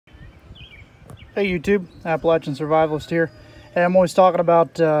Hey YouTube, Appalachian Survivalist here. And I'm always talking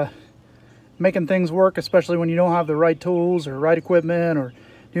about making things work, especially when you don't have the right tools or right equipment, or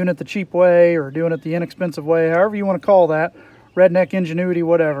doing it the cheap way or doing it the inexpensive way, however you want to call that, redneck ingenuity,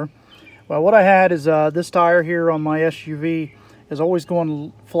 whatever. Well, what I had is this tire here on my SUV is always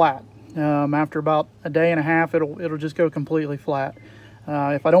going flat. After about a day and a half, it'll just go completely flat.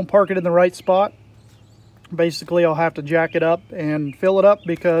 If I don't park it in the right spot, basically I'll have to jack it up and fill it up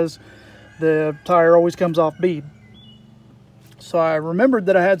because the tire always comes off bead. So I remembered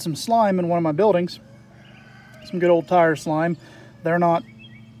that I had some slime in one of my buildings, some good old tire slime. They're not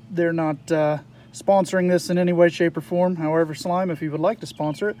sponsoring this in any way, shape, or form. However, slime, if you would like to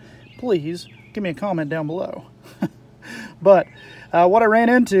sponsor it, please give me a comment down below. But what I ran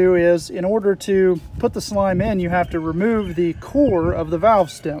into is, in order to put the slime in, you have to remove the core of the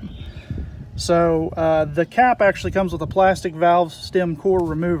valve stem. So the cap actually comes with a plastic valve stem core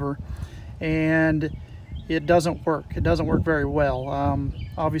remover, and it doesn't work. It doesn't work very well.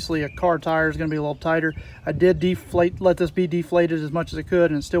 Obviously a car tire is going to be a little tighter. I did let this be deflated as much as I could,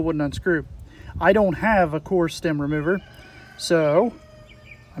 and it still wouldn't unscrew. I don't have a core stem remover, so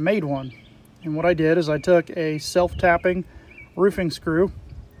I made one. And what I did is I took a self-tapping roofing screw,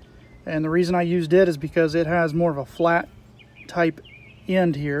 and the reason I used it is because it has more of a flat type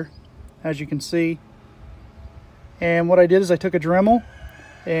end here, as you can see. And what I did is I took a Dremel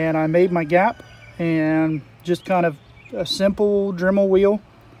and I made my gap, and just kind of a simple Dremel wheel,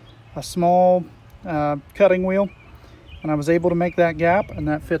 a small cutting wheel, and I was able to make that gap, and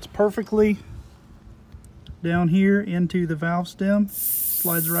that fits perfectly down here into the valve stem.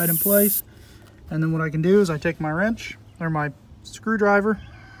 Slides right in place. And then what I can do is I take my wrench or my screwdriver,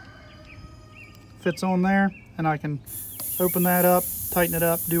 fits on there, and I can open that up, tighten it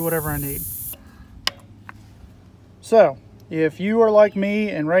up, do whatever I need. So if you are like me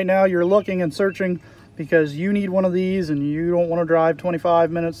and right now you're looking and searching because you need one of these and you don't want to drive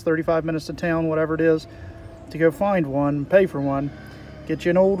 25 minutes, 35 minutes to town, whatever it is, to go find one, pay for one, get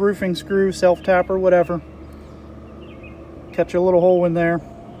you an old roofing screw, self-tapper, whatever, cut you a little hole in there,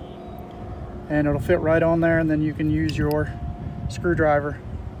 and it'll fit right on there, and then you can use your screwdriver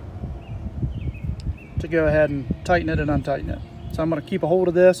to go ahead and tighten it and untighten it. So I'm going to keep a hold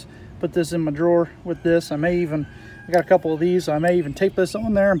of this, put this in my drawer with this. I got a couple of these, so I may even tape this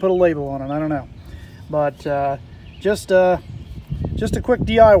on there and put a label on it. I don't know. But just a quick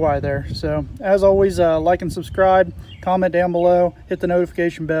DIY there. So as always, like and subscribe, comment down below, hit the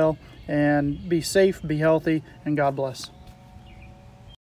notification bell, and be safe, be healthy, and God bless.